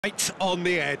Right on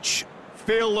the edge.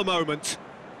 Feel the moment.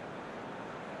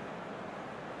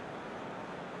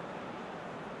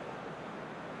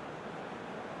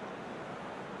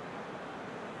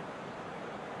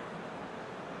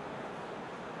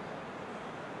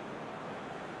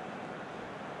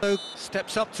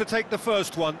 Steps up to take the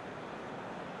first one.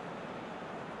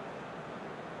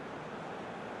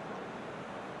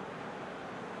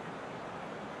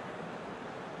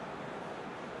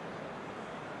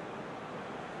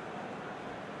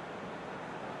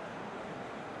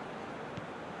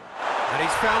 And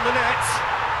he's found the net.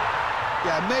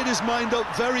 Yeah, made his mind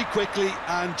up very quickly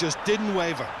and just didn't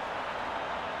waver.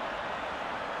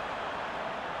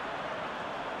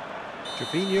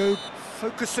 Juventus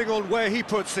focusing on where he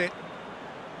puts it.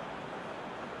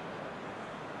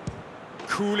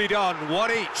 Coolly done,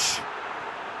 one each.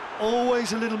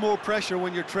 Always a little more pressure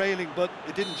when you're trailing, but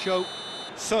it didn't show.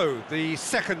 So, the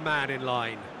second man in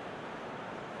line.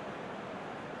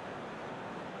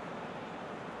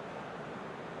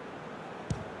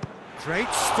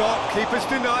 Great stop, keeper's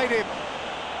denied him.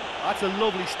 That's a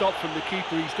lovely stop from the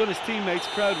keeper. He's done his teammates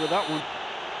proud with that one.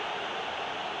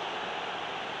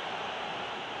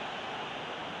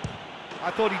 I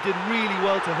thought he did really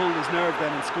well to hold his nerve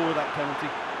then and score that penalty.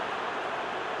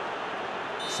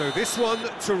 So this one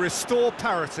to restore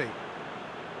parity.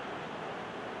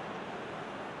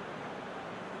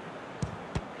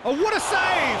 Oh, what a save!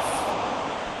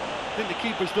 I think the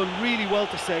keeper's done really well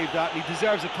to save that, and he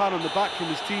deserves a pat on the back from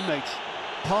his teammates.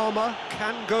 Parma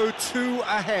can go two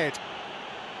ahead.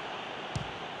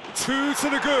 Two to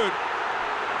the good.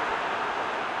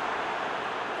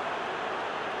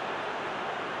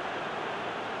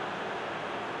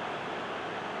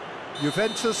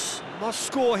 Juventus must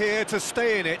score here to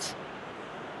stay in it.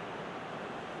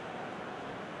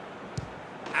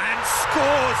 And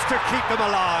scores to keep them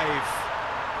alive.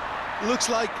 Looks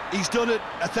like he's done it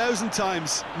 1,000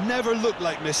 times. Never looked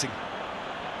like missing.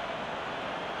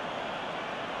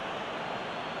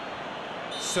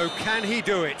 So can he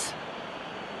do it?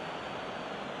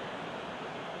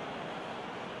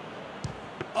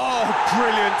 Oh,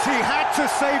 brilliant! He had to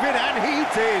save it, and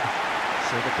he did.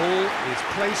 So the ball is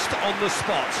placed on the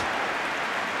spot.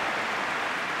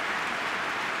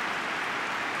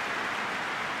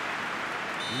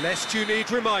 Lest you need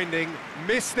reminding,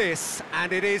 miss this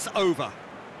and it is over.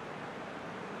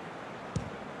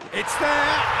 It's there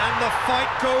and the fight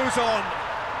goes on.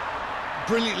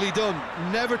 Brilliantly done.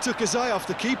 Never took his eye off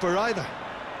the keeper either.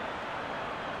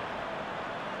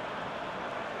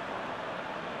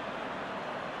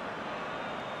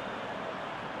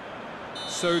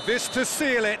 So this to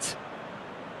seal it.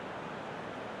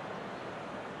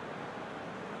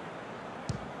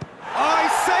 Oh, he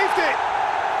saved it!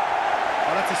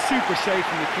 Oh, that's a super save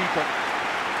from the keeper.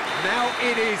 Now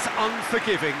it is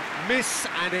unforgiving. Miss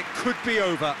and it could be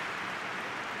over.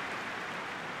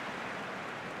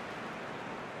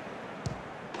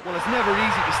 Well, it's never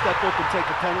easy to step up and take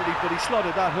a penalty, but he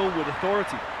slotted that home with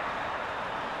authority.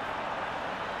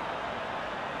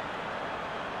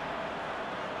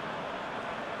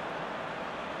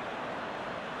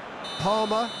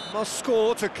 Parma must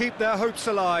score to keep their hopes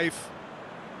alive.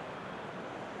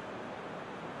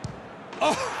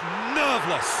 Oh,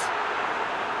 nerveless!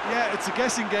 Yeah, it's a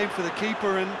guessing game for the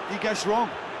keeper, and he guessed wrong.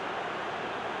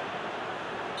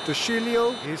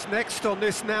 Shootout is next on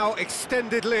this now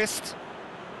extended list.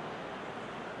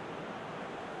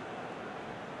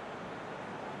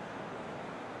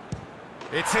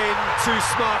 It's in, too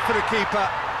smart for the keeper.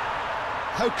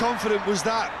 How confident was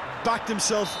that? Backed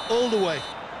himself all the way.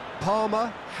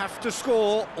 Parma have to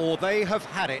score or they have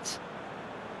had it.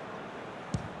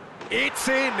 It's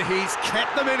in, he's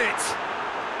kept them in it.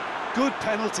 Good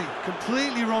penalty,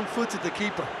 completely wrong-footed the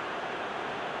keeper.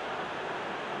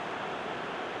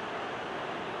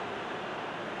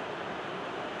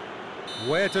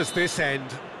 Where does this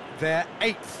end? Their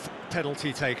 8th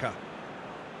penalty taker.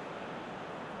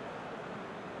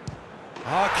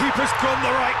 Our keeper's gone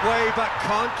the right way but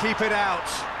can't keep it out.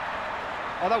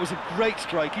 Oh, that was a great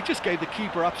strike. He just gave the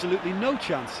keeper absolutely no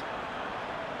chance.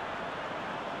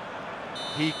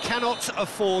 He cannot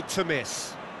afford to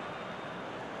miss.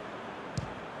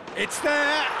 It's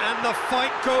there, and the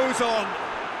fight goes on.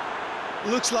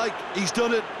 Looks like he's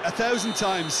done it 1,000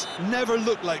 times. Never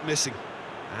looked like missing.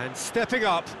 And stepping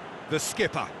up, the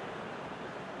skipper.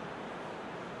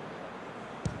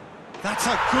 That's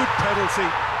a good penalty.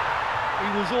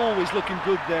 He was always looking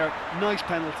good there. Nice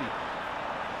penalty.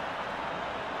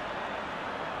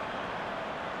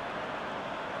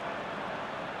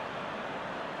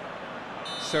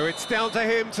 So it's down to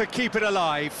him to keep it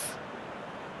alive.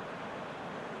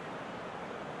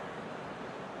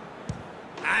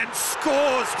 And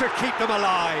scores to keep them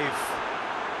alive.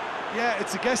 Yeah,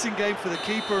 it's a guessing game for the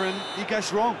keeper, and he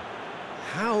guessed wrong.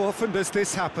 How often does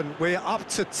this happen? We're up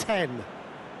to 10.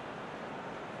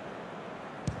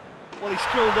 Well, he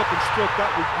strolled up and struck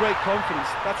that with great confidence.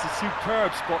 That's a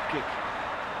superb spot kick.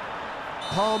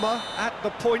 Parma at the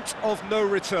point of no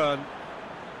return.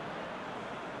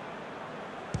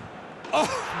 Oh,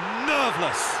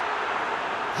 nerveless.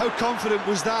 How confident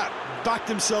was that? Backed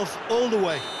himself all the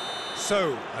way.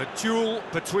 So, a duel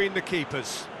between the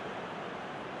keepers.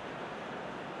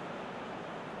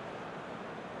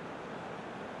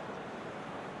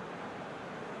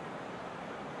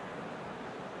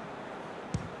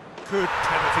 Good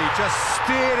penalty, just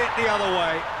steered it the other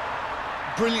way.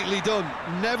 Brilliantly done.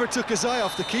 Never took his eye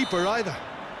off the keeper either.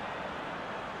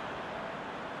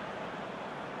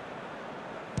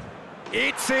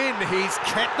 It's in, he's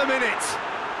kept them in it.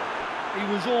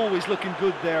 He was always looking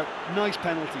good there. Nice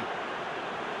penalty.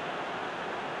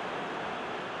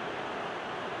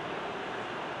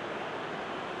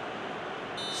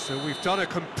 So we've done a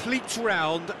complete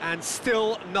round and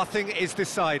still nothing is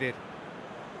decided.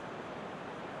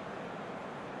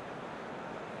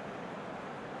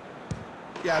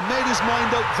 Yeah, made his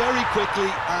mind up very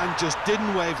quickly and just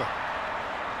didn't waver.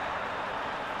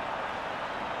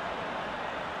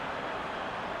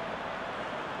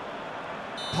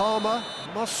 Parma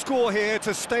must score here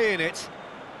to stay in it.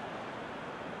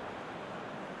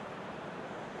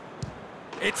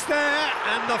 It's there,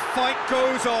 and the fight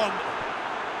goes on.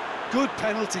 Good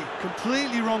penalty,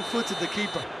 completely wrong-footed the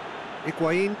keeper.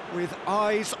 Higuain with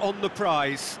eyes on the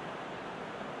prize.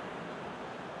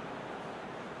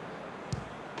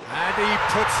 And he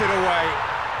puts it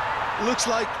away. Looks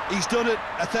like he's done it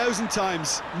 1,000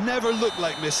 times. Never looked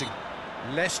like missing.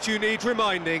 Lest you need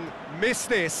reminding, miss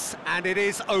this and it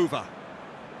is over.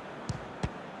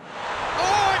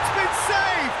 Oh, it's been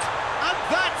saved! And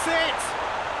that's it!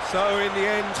 So in the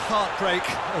end, heartbreak,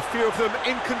 a few of them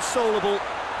inconsolable.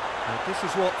 And this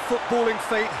is what footballing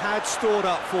fate had stored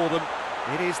up for them.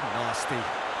 It is nasty.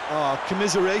 Oh,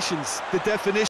 commiserations, the definition.